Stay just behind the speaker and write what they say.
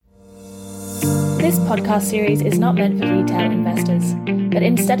This podcast series is not meant for retail investors, but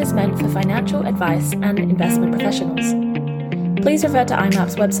instead is meant for financial advice and investment professionals. Please refer to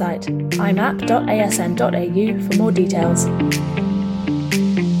IMAP's website, imap.asn.au, for more details.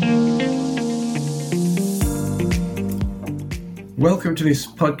 Welcome to this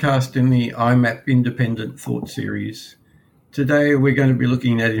podcast in the IMAP Independent Thought Series. Today we're going to be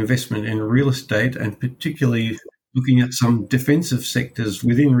looking at investment in real estate and particularly looking at some defensive sectors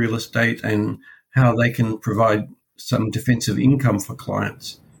within real estate and how they can provide some defensive income for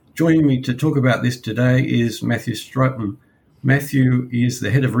clients. Joining me to talk about this today is Matthew Strotton. Matthew is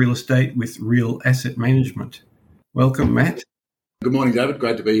the head of real estate with Real Asset Management. Welcome, Matt. Good morning, David.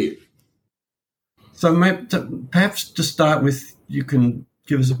 Great to be here. So, Matt, perhaps to start with, you can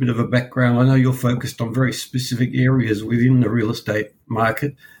give us a bit of a background. I know you're focused on very specific areas within the real estate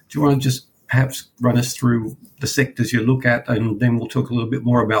market. Do you want to just perhaps run us through the sectors you look at, and then we'll talk a little bit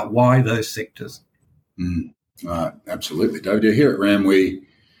more about why those sectors? Absolutely, David. Here at RAM, we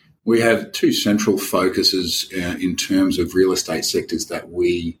have two central focuses in terms of real estate sectors that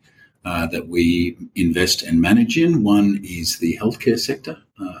we invest and manage in. One is the healthcare sector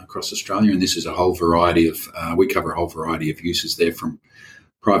across Australia, and this is a whole variety of we cover a whole variety of uses there, from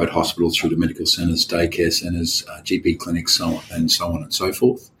private hospitals through to medical centres, daycare centres, GP clinics, so on and so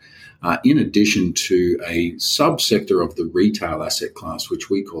forth. In addition to a subsector of the retail asset class,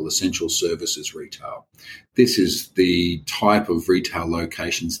 which we call essential services retail. This is the type of retail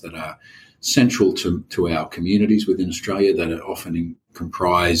locations that are central to our communities within Australia, that are often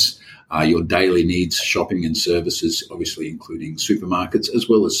comprise your daily needs, shopping and services, obviously including supermarkets, as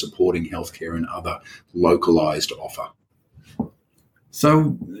well as supporting healthcare and other localised offer.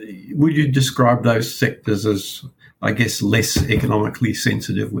 So would you describe those sectors as, I guess, less economically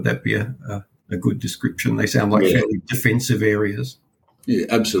sensitive? Would that be a good description? They sound like fairly defensive areas. Yeah,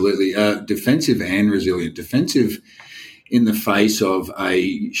 absolutely. Defensive and resilient. Defensive in the face of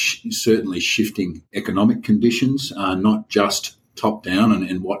certainly shifting economic conditions, not just top down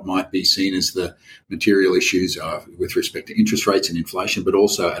and what might be seen as the material issues with respect to interest rates and inflation, but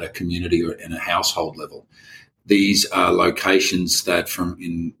also at a community or in a household level. These are locations that,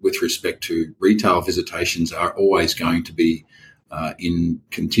 with respect to retail visitations, are always going to be in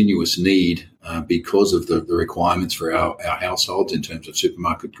continuous need because of the requirements for our households in terms of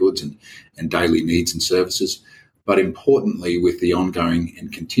supermarket goods and daily needs and services. But importantly, with the ongoing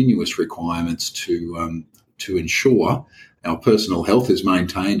and continuous requirements to ensure our personal health is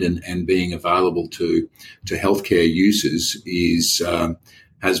maintained and being available to healthcare users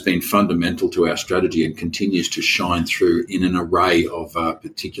has been fundamental to our strategy and continues to shine through in an array of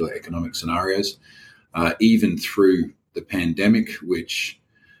particular economic scenarios, even through the pandemic, which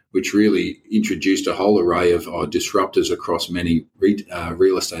really introduced a whole array of disruptors across many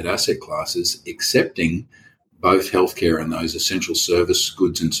real estate asset classes, accepting both healthcare and those essential service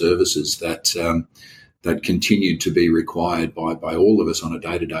goods and services that continued to be required by all of us on a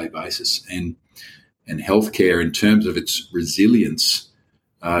day-to-day basis. And healthcare, in terms of its resilience,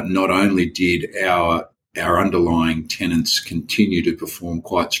 not only did our underlying tenants continue to perform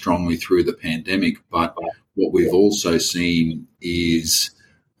quite strongly through the pandemic, but what we've also seen is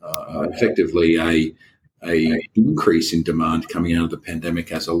effectively a increase in demand coming out of the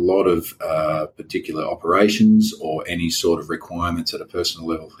pandemic, as a lot of particular operations or any sort of requirements at a personal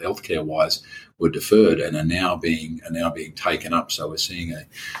level, healthcare wise, were deferred and are now being taken up. So we're seeing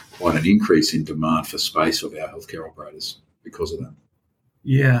quite an increase in demand for space of our healthcare operators because of that.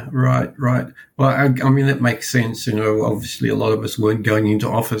 Yeah, right. Well, I mean, that makes sense. Obviously a lot of us weren't going into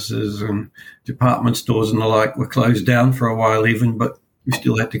offices, and department stores and the like were closed down for a while even, but we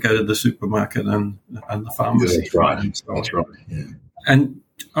still had to go to the supermarket and the pharmacy. Yeah, that's right. That's right. Yeah. And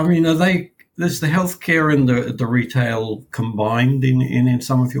I mean, there's the healthcare and the retail combined in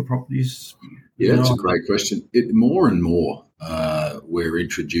some of your properties? Yeah, that's a great question. More and more we're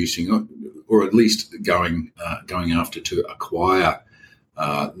introducing, or at least going after to acquire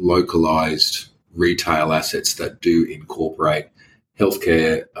localized retail assets that do incorporate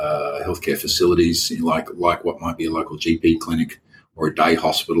healthcare facilities, like what might be a local GP clinic or a day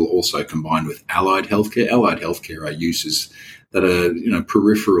hospital, also combined with allied healthcare. Allied healthcare are uses that are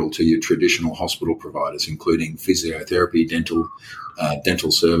peripheral to your traditional hospital providers, including physiotherapy,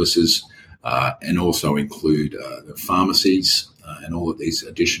 dental services, and also include the pharmacies and all of these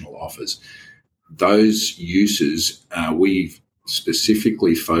additional offers. Those uses we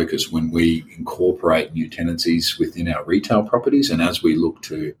specifically focus when we incorporate new tenancies within our retail properties, and as we look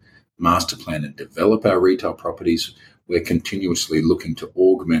to master plan and develop our retail properties, we're continuously looking to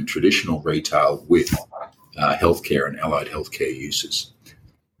augment traditional retail with healthcare and allied healthcare uses.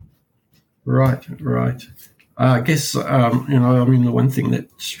 Right, right. I guess, the one thing that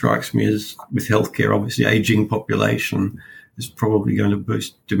strikes me is with healthcare, obviously aging population is probably going to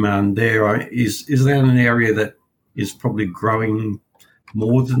boost demand there. Is that an area that is probably growing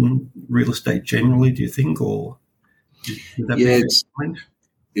more than real estate generally, do you think, or would that be Yeah, fair point?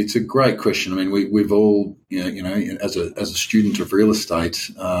 it's a great question. I mean, we've all, as a student of real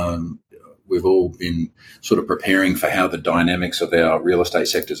estate, we've all been sort of preparing for how the dynamics of our real estate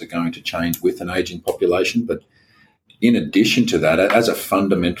sectors are going to change with an aging population. But in addition to that, as a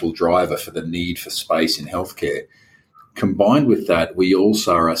fundamental driver for the need for space in healthcare, combined with that, we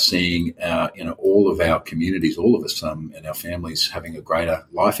also are seeing, all of our communities, all of us and our families having a greater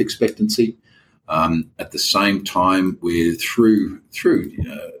life expectancy. At the same time, we're through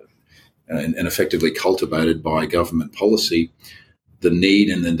and effectively cultivated by government policy, the need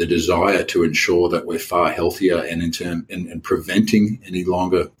and then the desire to ensure that we're far healthier and preventing any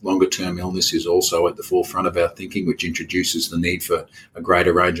longer term illness is also at the forefront of our thinking, which introduces the need for a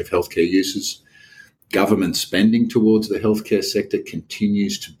greater range of healthcare uses. Government spending towards the healthcare sector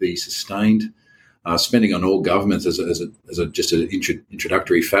continues to be sustained. Spending on all governments, as just an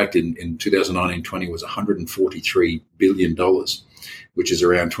introductory fact, in 2019-20 was $143 billion, which is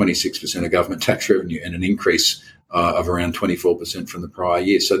around 26% of government tax revenue and an increase of around 24% from the prior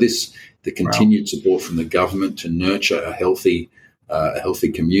year. So the continued support from the government to nurture a healthy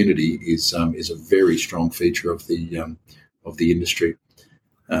community is a very strong feature of the industry.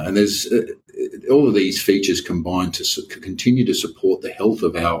 And there's all of these features combined to continue to support the health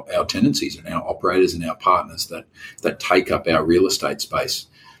of our tenancies and our operators and our partners that take up our real estate space.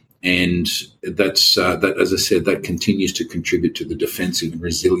 And that's that, as I said, that continues to contribute to the defensive and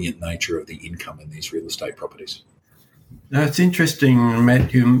resilient nature of the income in these real estate properties. Now, it's interesting,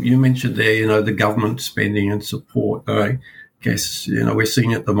 Matt, you mentioned there, the government spending and support. I guess, we're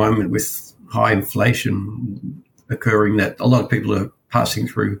seeing at the moment with high inflation occurring that a lot of people are passing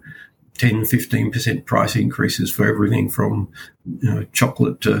through 10, 15% price increases for everything from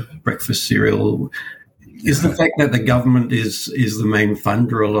chocolate to breakfast cereal. Is the fact that the government is the main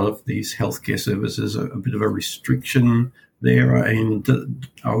funder of a lot of these healthcare services a bit of a restriction there? And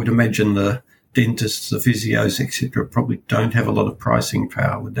I would imagine the dentists, the physios, etc., probably don't have a lot of pricing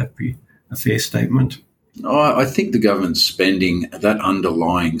power. Would that be a fair statement? I think the government's spending, that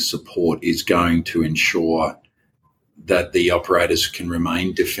underlying support is going to ensure that the operators can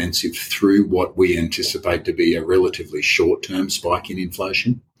remain defensive through what we anticipate to be a relatively short-term spike in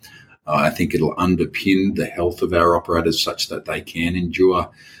inflation. I think it'll underpin the health of our operators such that they can endure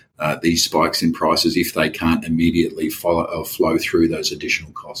these spikes in prices if they can't immediately flow through those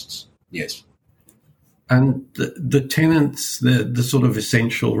additional costs. Yes. And the tenants, the sort of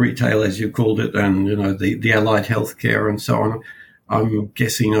essential retail, as you called it, and the allied healthcare and so on, I'm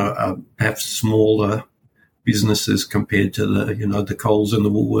guessing are perhaps smaller businesses compared to the Coles and the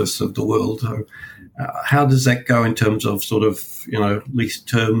Woolworths of the world. How does that go in terms of sort of lease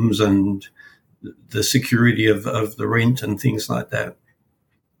terms and the security of the rent and things like that?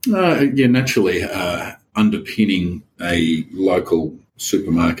 Naturally, underpinning a local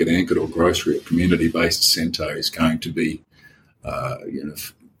supermarket anchored or grocery or community-based centre is going to be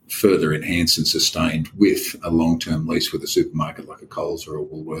further enhanced and sustained with a long-term lease with a supermarket like a Coles or a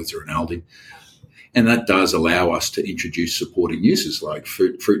Woolworths or an Aldi. And that does allow us to introduce supporting uses like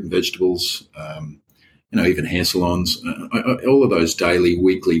fruit and vegetables, even hair salons, all of those daily,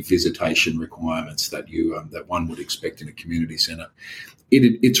 weekly visitation requirements that that one would expect in a community centre.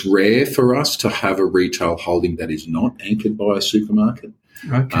 It's rare for us to have a retail holding that is not anchored by a supermarket.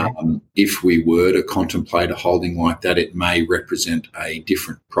 Okay. If we were to contemplate a holding like that, it may represent a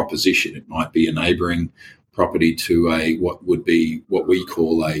different proposition. It might be a neighbouring property to what we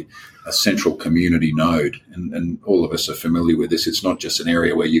call a central community node. And all of us are familiar with this. It's not just an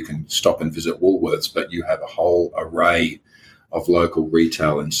area where you can stop and visit Woolworths, but you have a whole array of local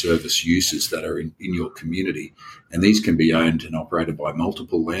retail and service uses that are in your community. And these can be owned and operated by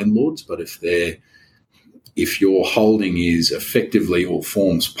multiple landlords. But if your holding is effectively or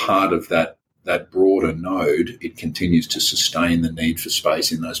forms part of that broader node, it continues to sustain the need for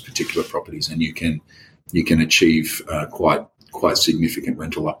space in those particular properties, and you can achieve quite significant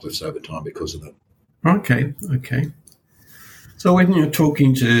rental uplifts over time because of that. Okay. So when you're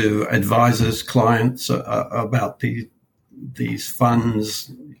talking to advisors, clients about these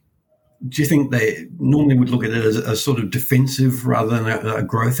funds, do you think they normally would look at it as a sort of defensive rather than a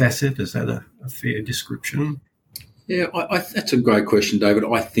growth asset? Is that a fair description? Yeah, that's a great question, David.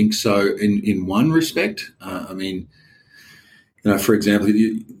 I think so in one respect. For example,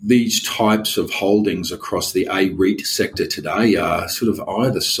 these types of holdings across the A-REIT sector today are sort of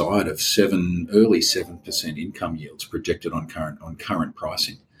either side of early 7% income yields projected on current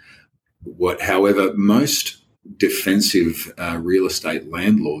pricing. However, most defensive real estate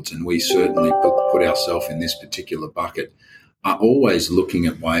landlords, and we certainly put ourselves in this particular bucket, are always looking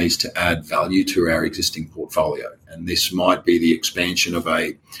at ways to add value to our existing portfolio. And this might be the expansion of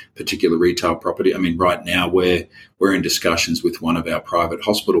a particular retail property. I mean, right now we're in discussions with one of our private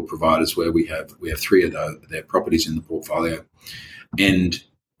hospital providers where we have 3 of their properties in the portfolio. And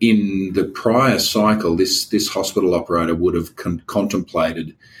in the prior cycle, this hospital operator would have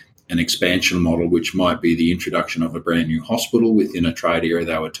contemplated an expansion model, which might be the introduction of a brand new hospital within a trade area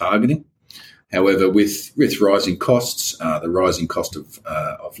they were targeting. However, with rising costs, the rising cost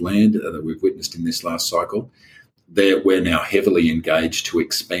of land that we've witnessed in this last cycle, we're now heavily engaged to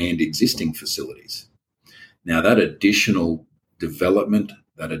expand existing facilities. Now, that additional development,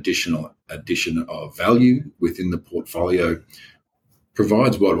 that addition of value within the portfolio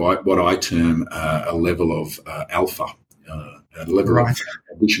provides what I term a level of alpha, a level of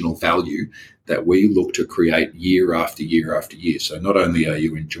additional value that we look to create year after year after year. So not only are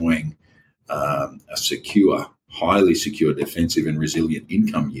you enjoying a secure, highly secure, defensive and resilient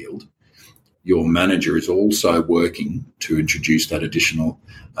income yield, your manager is also working to introduce that additional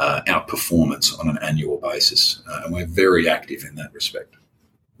outperformance on an annual basis. And we're very active in that respect.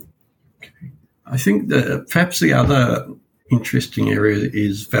 Okay. I think that perhaps the other interesting area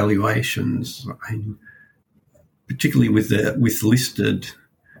is valuations, particularly with listed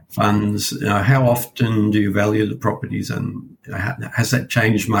funds. How often do you value the properties, and has that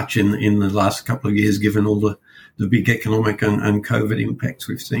changed much in the last couple of years, given all the big economic and COVID impacts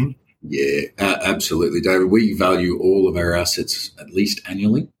we've seen? Yeah, absolutely, David. We value all of our assets at least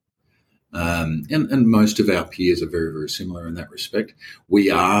annually, and most of our peers are very, very similar in that respect. We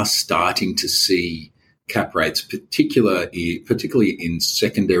are starting to see cap rates, particularly in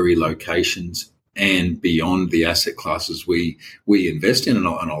secondary locations and beyond the asset classes we invest in, and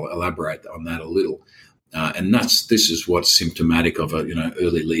I'll elaborate on that a little. And this is what's symptomatic of a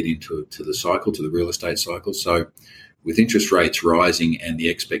early lead into the cycle, to the real estate cycle. So, with interest rates rising and the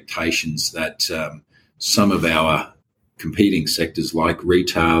expectations that some of our competing sectors like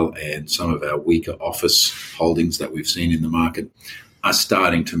retail and some of our weaker office holdings that we've seen in the market are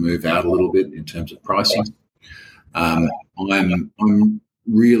starting to move out a little bit in terms of pricing. I'm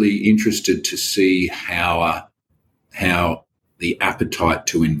really interested to see how the appetite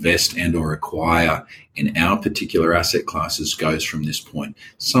to invest and or acquire in our particular asset classes goes from this point.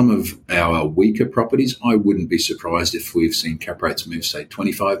 Some of our weaker properties, I wouldn't be surprised if we've seen cap rates move, say,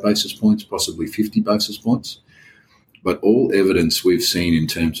 25 basis points, possibly 50 basis points. But all evidence we've seen in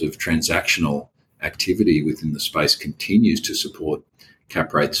terms of transactional activity within the space continues to support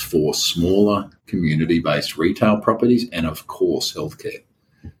cap rates for smaller community-based retail properties and, of course, healthcare.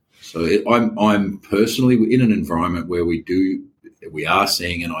 So I'm personally in an environment where we are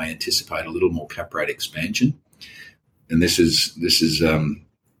seeing, and I anticipate, a little more cap rate expansion. And this is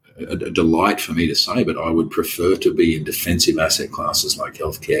a delight for me to say, but I would prefer to be in defensive asset classes like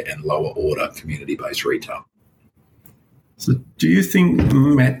healthcare and lower order community-based retail. So, do you think,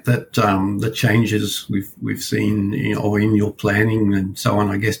 Matt, that the changes we've seen, or in your planning and so on,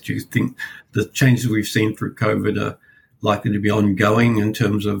 I guess, do you think the changes we've seen through COVID are likely to be ongoing in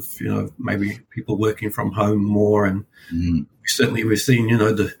terms of, maybe people working from home more? And certainly we've seen,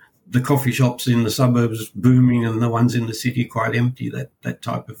 the coffee shops in the suburbs booming and the ones in the city quite empty, that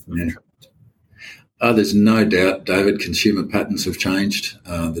type of thing. There's no doubt, David, consumer patterns have changed.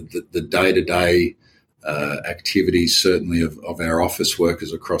 The day-to-day activities, certainly of our office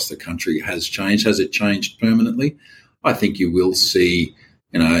workers across the country, has changed. Has it changed permanently? I think you will see,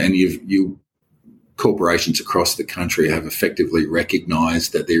 and you corporations across the country have effectively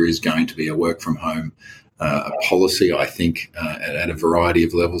recognised that there is going to be a work from home policy, I think, at a variety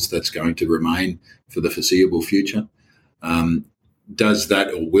of levels that's going to remain for the foreseeable future. Does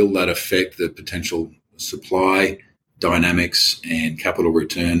that, or will that, affect the potential supply dynamics and capital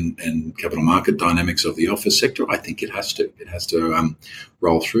return and capital market dynamics of the office sector? I think it has to. It has to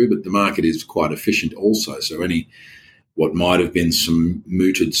roll through, but the market is quite efficient also. So what might have been some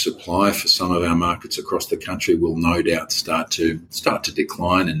mooted supply for some of our markets across the country will no doubt start to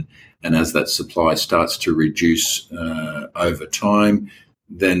decline, and as that supply starts to reduce over time,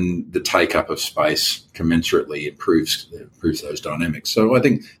 then the take-up of space commensurately improves those dynamics. So I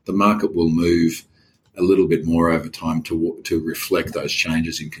think the market will move a little bit more over time to reflect those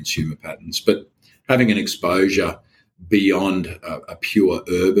changes in consumer patterns. But having an exposure beyond a pure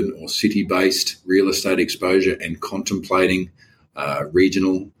urban or city-based real estate exposure and contemplating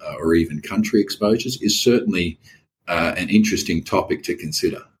regional or even country exposures is certainly an interesting topic to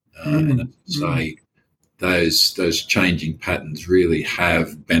consider. And as I say, those changing patterns really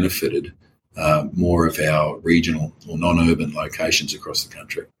have benefited more of our regional or non-urban locations across the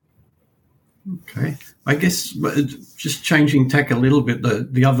country. Okay. I guess just changing tack a little bit,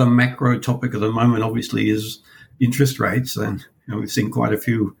 the other macro topic of the moment obviously is interest rates. And we've seen quite a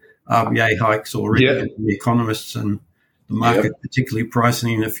few RBA hikes already, and the economists and the market particularly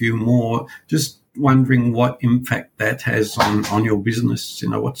pricing in a few more. Just wondering what impact that has on your business.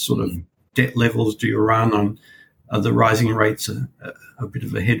 What sort of debt levels do you run on? Are the rising rates a bit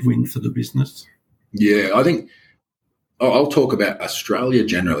of a headwind for the business? Yeah, I think I'll talk about Australia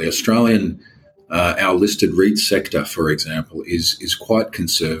generally. Our listed REIT sector, for example, is quite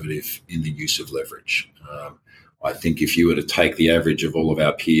conservative in the use of leverage. I think if you were to take the average of all of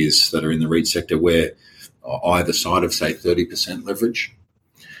our peers that are in the REIT sector, we're either side of, say, 30% leverage.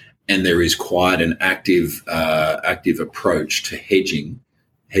 And there is quite an active approach to hedging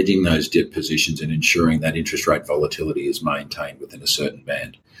those debt positions and ensuring that interest rate volatility is maintained within a certain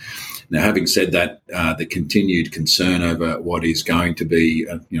band. Now, having said that, the continued concern over what is going to be,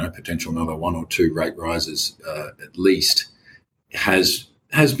 potential another one or two rate rises at least, has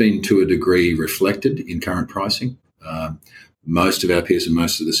been to a degree reflected in current pricing. Most of our peers and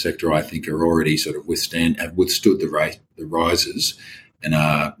most of the sector, I think, are already sort of have withstood the rises and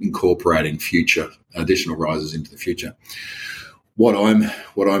are incorporating future additional rises into the future. What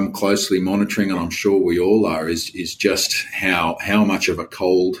I'm closely monitoring, and I'm sure we all are, is just how much of a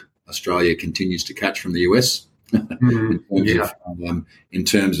cold Australia continues to catch from the US in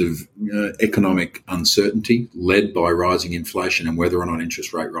terms of economic uncertainty led by rising inflation and whether or not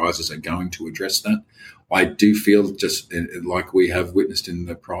interest rate rises are going to address that. I do feel, just like we have witnessed in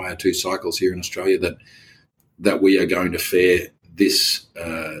the prior two cycles here in Australia, that we are going to fare this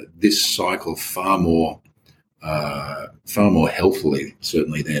cycle far more healthily,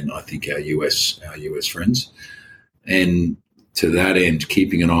 certainly, than I think our US friends. And to that end,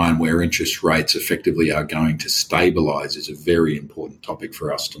 keeping an eye on where interest rates effectively are going to stabilise is a very important topic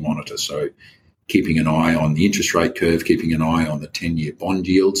for us to monitor. So keeping an eye on the interest rate curve, keeping an eye on the 10-year bond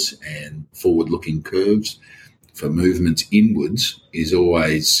yields and forward-looking curves for movements inwards is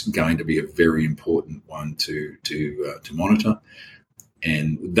always going to be a very important one to monitor.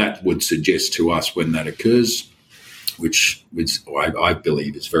 And that would suggest to us, when that occurs, which I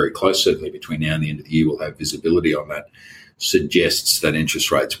believe is very close, certainly between now and the end of the year, we'll have visibility on that, suggests that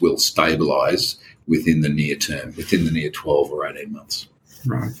interest rates will stabilise within the near term, within the near 12 or 18 months.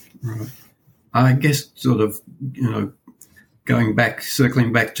 Right. I guess sort of,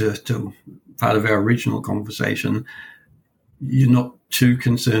 circling back to part of our original conversation, you're not too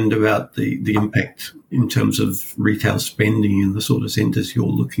concerned about the impact in terms of retail spending in the sort of centres you're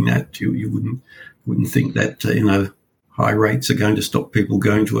looking at. You wouldn't think that, high rates are going to stop people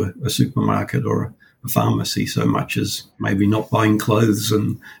going to a supermarket or a pharmacy so much as maybe not buying clothes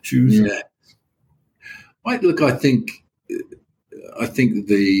and shoes. Yeah. I think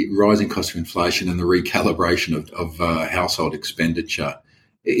the rising cost of inflation and the recalibration of household expenditure,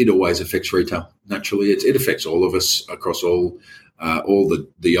 it always affects retail. Naturally, it affects all of us across all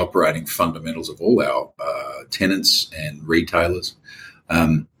the operating fundamentals of all our tenants and retailers.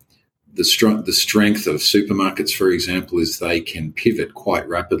 The strength of supermarkets, for example, is they can pivot quite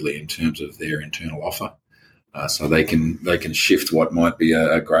rapidly in terms of their internal offer. So they can shift what might be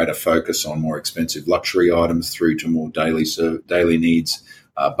a greater focus on more expensive luxury items through to more daily needs,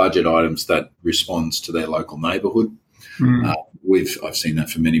 budget items that responds to their local neighbourhood. I've seen that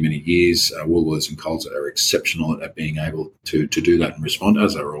for many, many years. Woolworths and Coles are exceptional at being able to do that and respond,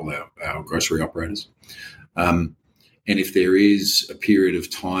 as are all our grocery operators. And if there is a period of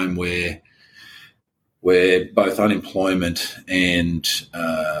time where both unemployment and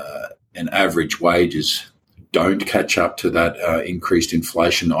average wages don't catch up to that increased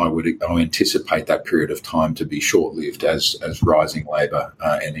inflation, I anticipate that period of time to be short-lived as rising labour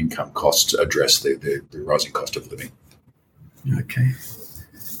and income costs address the rising cost of living. Okay.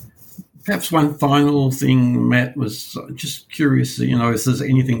 Perhaps one final thing, Matt, was just curious, if there's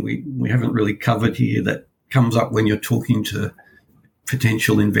anything we haven't really covered here that comes up when you're talking to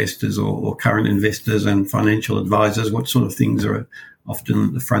potential investors or current investors and financial advisors. What sort of things are often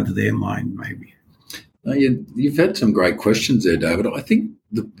at the front of their mind, maybe? You've had some great questions there, David. I think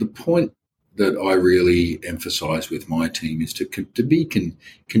the point that I really emphasise with my team is to be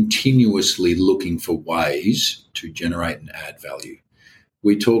continuously looking for ways to generate and add value.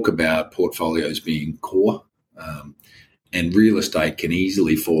 We talk about portfolios being core, and real estate can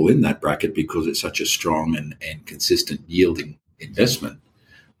easily fall in that bracket because it's such a strong and consistent yielding investment.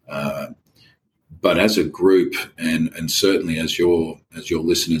 But as a group, and certainly as your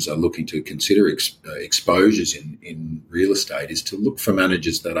listeners are looking to consider exposures in real estate, is to look for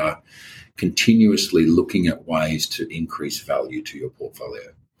managers that are continuously looking at ways to increase value to your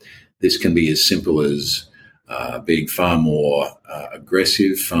portfolio. This can be as simple as being far more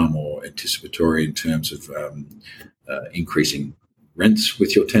aggressive, far more anticipatory in terms of increasing rents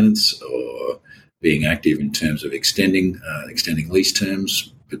with your tenants, or being active in terms of extending lease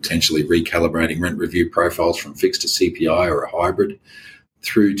terms, potentially recalibrating rent review profiles from fixed to CPI or a hybrid,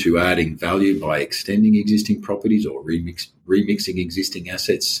 through to adding value by extending existing properties or remixing existing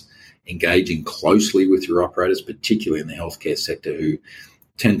assets, engaging closely with your operators, particularly in the healthcare sector, who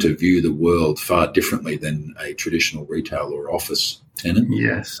tend to view the world far differently than a traditional retail or office tenant.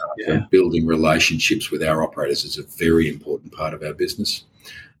 Yes. So building relationships with our operators is a very important part of our business.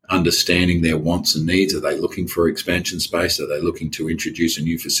 Understanding their wants and needs. Are they looking for expansion space? Are they looking to introduce a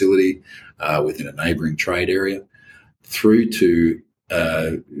new facility within a neighbouring trade area? Through to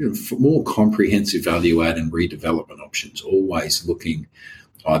for more comprehensive value add and redevelopment options, always looking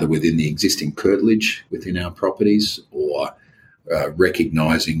either within the existing curtilage within our properties, or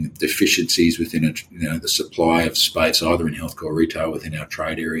recognising deficiencies within the supply of space, either in healthcare or retail within our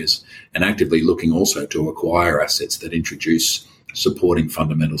trade areas, and actively looking also to acquire assets that introduce supporting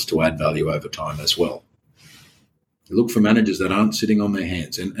fundamentals to add value over time as well. Look for managers that aren't sitting on their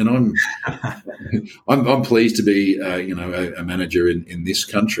hands, and I'm pleased to be a manager in this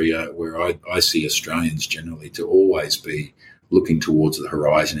country where I see Australians generally to always be looking towards the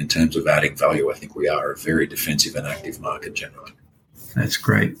horizon in terms of adding value. I think we are a very defensive and active market generally. That's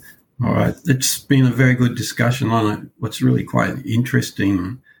great. All right. It's been a very good discussion on what's really quite an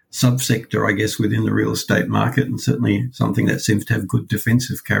interesting subsector, I guess, within the real estate market, and certainly something that seems to have good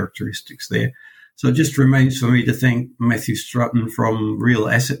defensive characteristics there. So it just remains for me to thank Matthew Strotton from Real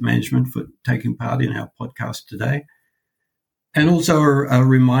Asset Management for taking part in our podcast today. And also a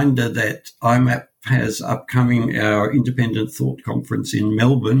reminder that IMAP has upcoming our Independent Thought Conference in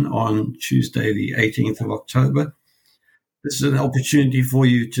Melbourne on Tuesday, the 18th of October. This is an opportunity for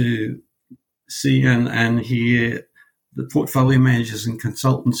you to see and hear the portfolio managers and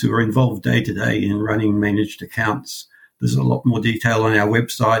consultants who are involved day to day in running managed accounts. There's a lot more detail on our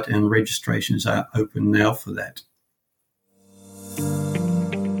website, and registrations are open now for that.